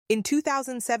In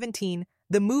 2017,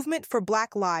 the Movement for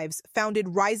Black Lives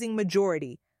founded Rising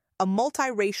Majority, a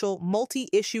multiracial,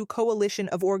 multi-issue coalition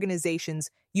of organizations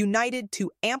united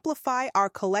to amplify our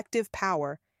collective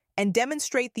power and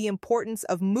demonstrate the importance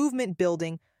of movement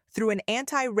building through an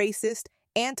anti-racist,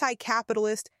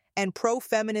 anti-capitalist, and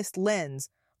pro-feminist lens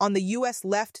on the U.S.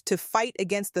 left to fight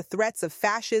against the threats of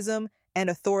fascism and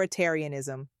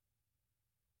authoritarianism.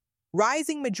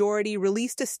 Rising Majority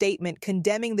released a statement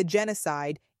condemning the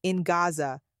genocide in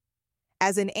Gaza.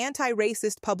 As an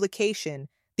anti-racist publication,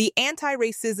 the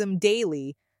Anti-Racism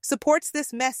Daily supports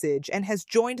this message and has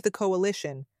joined the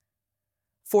coalition.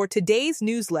 For today's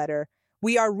newsletter,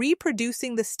 we are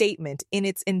reproducing the statement in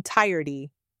its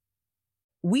entirety.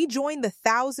 We join the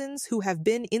thousands who have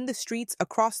been in the streets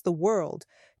across the world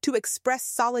to express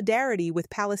solidarity with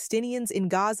Palestinians in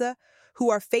Gaza who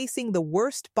are facing the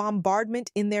worst bombardment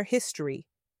in their history.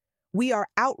 We are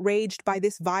outraged by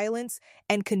this violence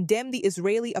and condemn the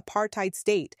Israeli apartheid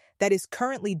state that is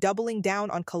currently doubling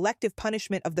down on collective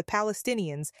punishment of the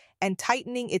Palestinians and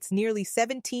tightening its nearly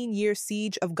 17-year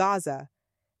siege of Gaza.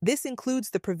 This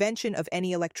includes the prevention of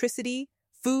any electricity,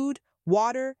 food,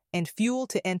 water, and fuel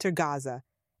to enter Gaza.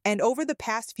 And over the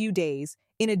past few days,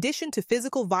 in addition to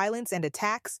physical violence and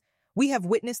attacks, we have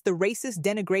witnessed the racist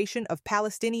denigration of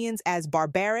Palestinians as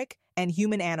barbaric and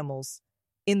human animals.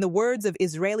 In the words of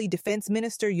Israeli Defense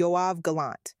Minister Yoav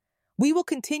Gallant, we will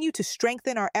continue to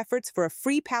strengthen our efforts for a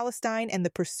free Palestine and the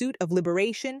pursuit of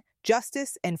liberation,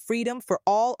 justice, and freedom for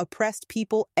all oppressed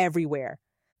people everywhere.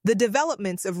 The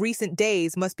developments of recent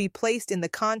days must be placed in the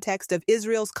context of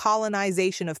Israel's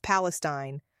colonization of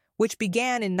Palestine, which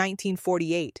began in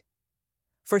 1948.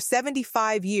 For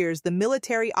 75 years, the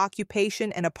military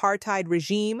occupation and apartheid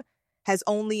regime has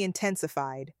only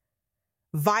intensified,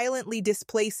 violently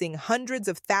displacing hundreds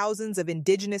of thousands of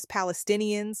indigenous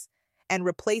Palestinians and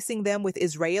replacing them with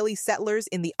Israeli settlers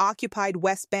in the occupied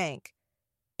West Bank,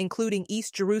 including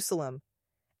East Jerusalem,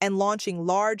 and launching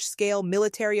large-scale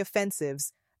military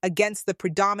offensives against the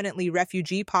predominantly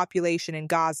refugee population in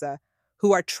Gaza,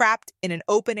 who are trapped in an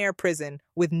open-air prison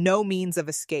with no means of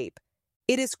escape.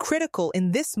 It is critical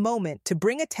in this moment to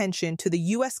bring attention to the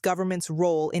U.S. government's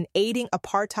role in aiding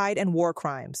apartheid and war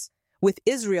crimes, with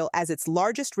Israel as its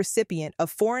largest recipient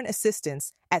of foreign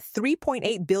assistance at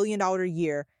 $3.8 billion a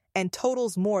year and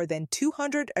totals more than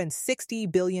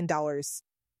 $260 billion.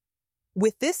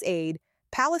 With this aid,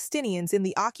 Palestinians in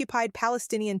the occupied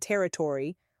Palestinian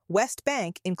territory, West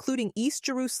Bank, including East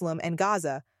Jerusalem and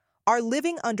Gaza, are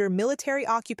living under military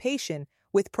occupation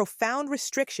with profound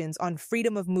restrictions on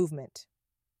freedom of movement.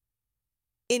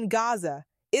 In Gaza,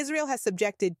 Israel has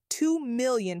subjected 2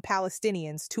 million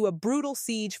Palestinians to a brutal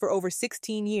siege for over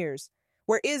 16 years,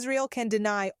 where Israel can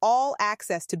deny all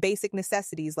access to basic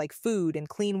necessities like food and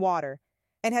clean water,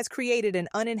 and has created an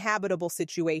uninhabitable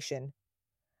situation.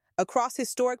 Across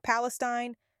historic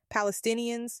Palestine,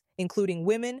 Palestinians, including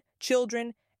women,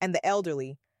 children, and the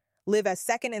elderly, live as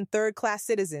second- and third-class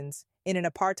citizens in an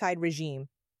apartheid regime.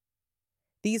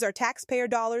 These are taxpayer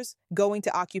dollars going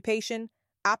to occupation,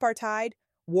 apartheid,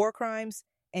 war crimes,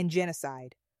 and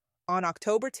genocide. On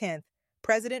October 10th,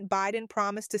 President Biden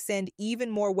promised to send even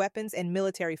more weapons and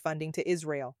military funding to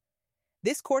Israel.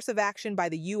 This course of action by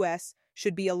the U.S.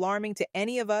 should be alarming to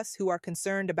any of us who are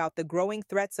concerned about the growing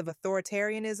threats of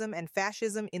authoritarianism and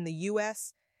fascism in the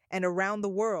U.S. and around the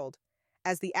world,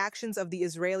 as the actions of the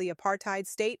Israeli apartheid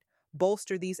state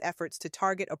bolster these efforts to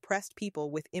target oppressed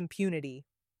people with impunity.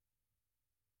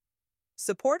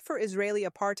 Support for Israeli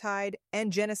apartheid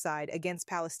and genocide against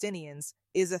Palestinians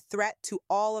is a threat to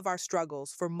all of our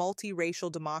struggles for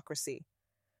multiracial democracy.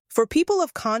 For people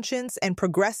of conscience and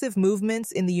progressive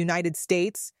movements in the United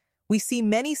States, we see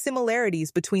many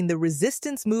similarities between the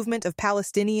resistance movement of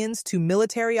Palestinians to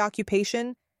military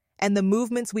occupation and the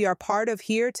movements we are part of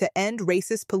here to end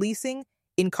racist policing,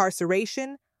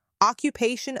 incarceration,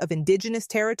 occupation of indigenous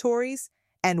territories,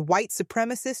 and white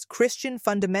supremacist Christian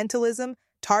fundamentalism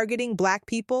targeting Black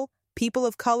people, people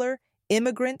of color,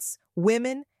 immigrants,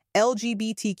 women,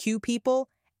 LGBTQ people,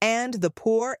 and the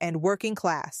poor and working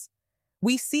class.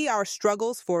 We see our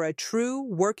struggles for a true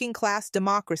working-class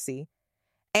democracy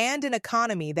and an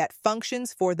economy that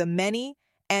functions for the many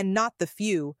and not the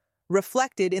few,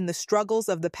 reflected in the struggles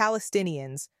of the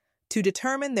Palestinians to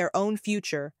determine their own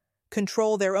future,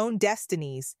 control their own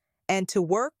destinies, and to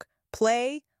work,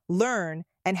 play, learn,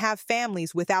 and have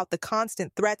families without the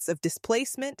constant threats of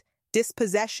displacement,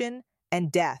 dispossession,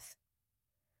 and death.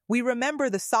 We remember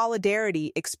the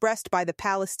solidarity expressed by the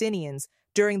Palestinians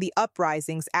during the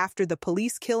uprisings after the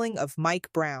police killing of Mike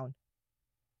Brown.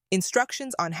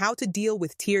 Instructions on how to deal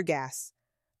with tear gas,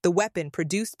 the weapon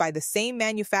produced by the same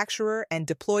manufacturer and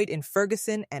deployed in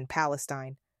Ferguson and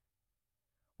Palestine.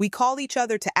 We call each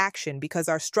other to action because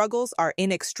our struggles are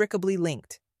inextricably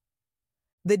linked.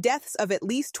 The deaths of at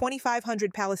least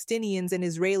 2,500 Palestinians and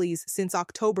Israelis since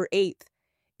October 8th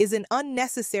is an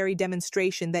unnecessary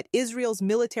demonstration that Israel's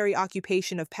military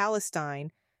occupation of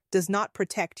Palestine does not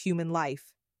protect human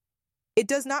life. It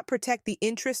does not protect the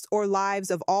interests or lives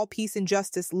of all peace and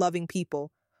justice-loving people,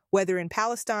 whether in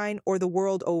Palestine or the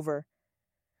world over.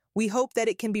 We hope that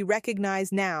it can be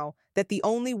recognized now that the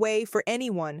only way for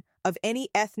anyone of any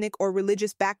ethnic or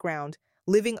religious background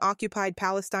living occupied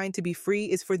Palestine to be free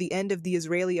is for the end of the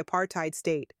Israeli apartheid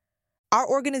state. Our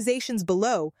organizations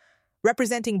below,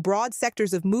 representing broad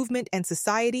sectors of movement and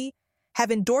society, have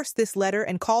endorsed this letter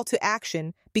and call to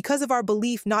action because of our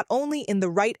belief not only in the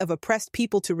right of oppressed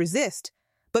people to resist,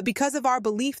 but because of our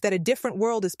belief that a different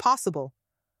world is possible.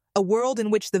 A world in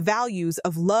which the values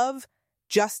of love,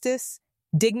 justice,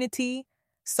 dignity,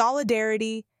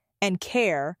 solidarity, and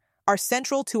care are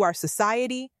central to our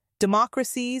society,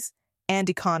 democracies, and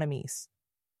economies.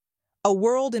 A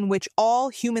world in which all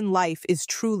human life is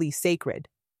truly sacred.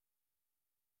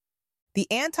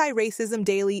 The Anti-Racism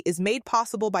Daily is made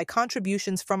possible by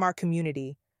contributions from our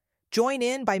community. Join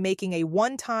in by making a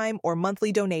one-time or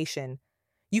monthly donation.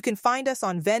 You can find us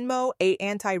on Venmo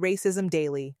 @Anti-Racism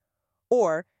Daily,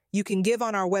 or you can give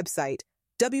on our website,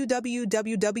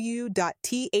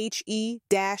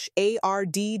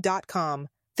 www.the-ard.com.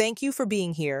 Thank you for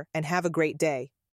being here and have a great day.